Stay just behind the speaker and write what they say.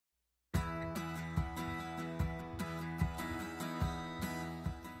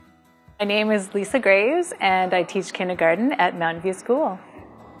My name is Lisa Graves and I teach kindergarten at Mountain View School.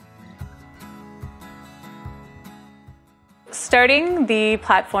 Starting the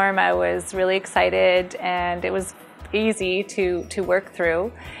platform, I was really excited and it was easy to work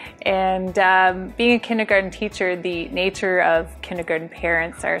through. And being a kindergarten teacher, the nature of kindergarten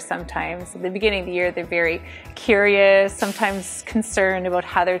parents are sometimes, at the beginning of the year, they're very curious, sometimes concerned about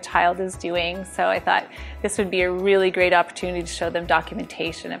how their child is doing. So I thought this would be a really great opportunity to show them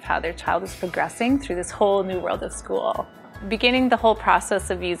documentation of how their child is progressing through this whole new world of school. Beginning the whole process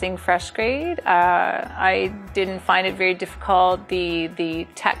of using FreshGrade, I didn't find it very difficult. The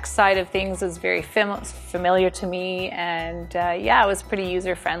tech side of things was very familiar to me, and yeah, it was pretty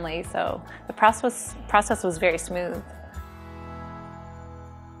user-friendly, so the process was very smooth.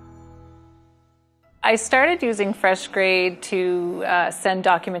 I started using FreshGrade to send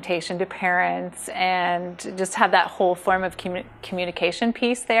documentation to parents and just have that whole form of communication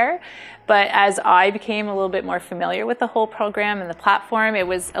piece there. But as I became a little bit more familiar with the whole program and the platform, it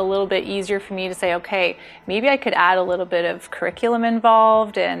was a little bit easier for me to say, okay, maybe I could add a little bit of curriculum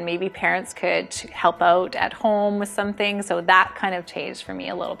involved and maybe parents could help out at home with some things. So that kind of changed for me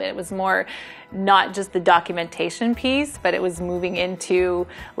a little bit. It was more not just the documentation piece, but it was moving into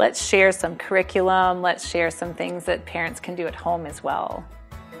let's share some curriculum, let's share some things that parents can do at home as well.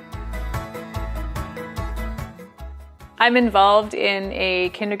 I'm involved in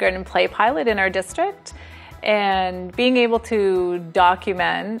a kindergarten play pilot in our district, and being able to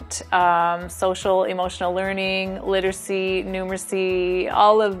document social emotional learning, literacy, numeracy,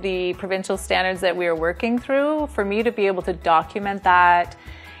 all of the provincial standards that we are working through, for me to be able to document that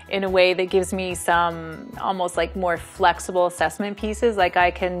in a way that gives me some almost like more flexible assessment pieces, like I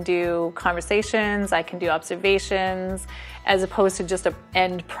can do conversations, I can do observations, as opposed to just an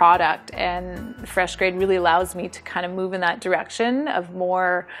end product. And FreshGrade really allows me to kind of move in that direction of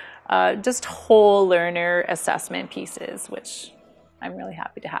more just whole learner assessment pieces, which I'm really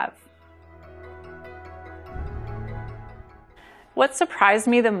happy to have. What surprised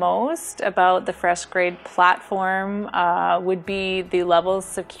me the most about the FreshGrade platform would be the level of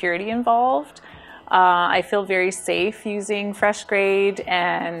security involved. I feel very safe using FreshGrade,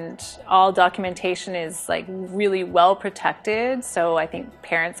 and all documentation is like really well protected, so I think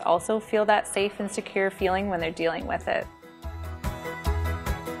parents also feel that safe and secure feeling when they're dealing with it.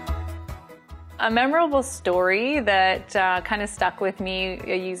 A memorable story that kind of stuck with me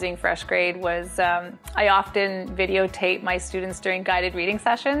using FreshGrade was I often videotape my students during guided reading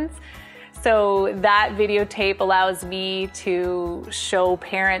sessions. So that videotape allows me to show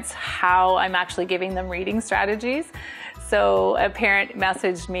parents how I'm actually giving them reading strategies. So a parent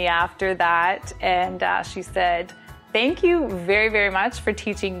messaged me after that, and she said, "Thank you very, very much for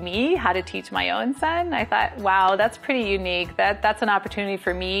teaching me how to teach my own son." I thought, wow, that's pretty unique. That's an opportunity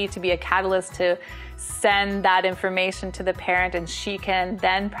for me to be a catalyst to send that information to the parent, and she can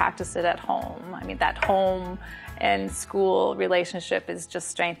then practice it at home. I mean, that home and school relationship is just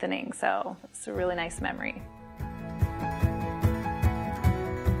strengthening, so it's a really nice memory.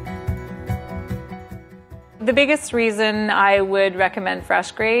 The biggest reason I would recommend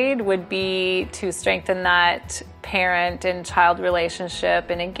FreshGrade would be to strengthen that parent and child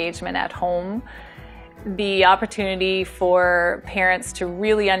relationship and engagement at home. The opportunity for parents to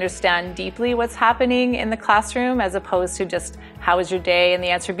really understand deeply what's happening in the classroom, as opposed to just how was your day and the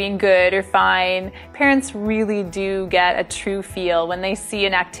answer being good or fine. Parents really do get a true feel when they see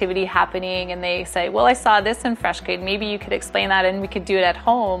an activity happening and they say, well, I saw this in FreshGrade, maybe you could explain that and we could do it at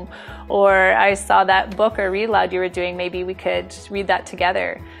home. Or I saw that book or read aloud you were doing, maybe we could read that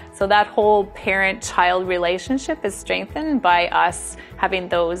together. So that whole parent-child relationship is strengthened by us having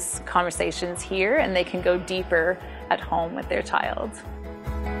those conversations here, and they can go deeper at home with their child.